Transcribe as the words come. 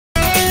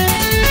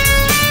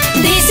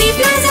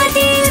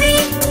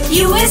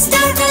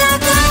Star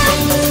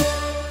Kalakaar.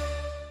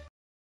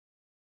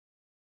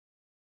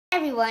 Hi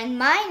everyone,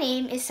 my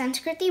name is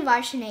Sanskriti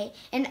Varshanay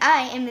and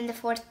I am in the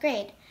 4th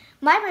grade.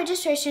 My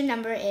registration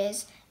number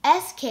is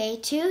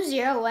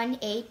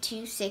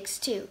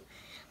SK2018-262.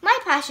 My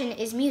passion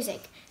is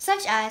music,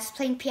 such as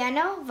playing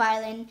piano,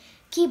 violin,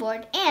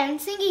 keyboard,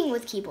 and singing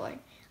with keyboard.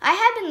 I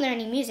have been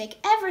learning music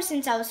ever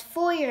since I was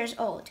 4 years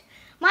old.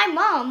 My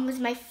mom was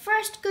my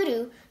first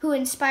guru who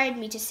inspired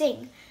me to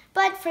sing,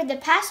 but for the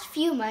past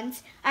few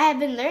months, I have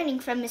been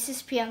learning from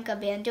Mrs. Priyanka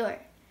Bandur.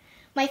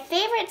 My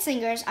favorite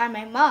singers are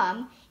my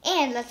mom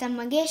and Lata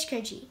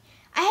Mangeshkar ji.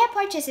 I have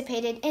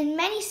participated in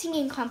many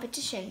singing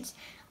competitions.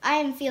 I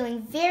am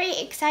feeling very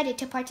excited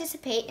to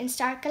participate in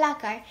Star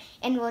Kalakaar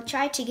and will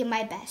try to give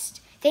my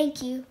best.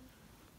 Thank you.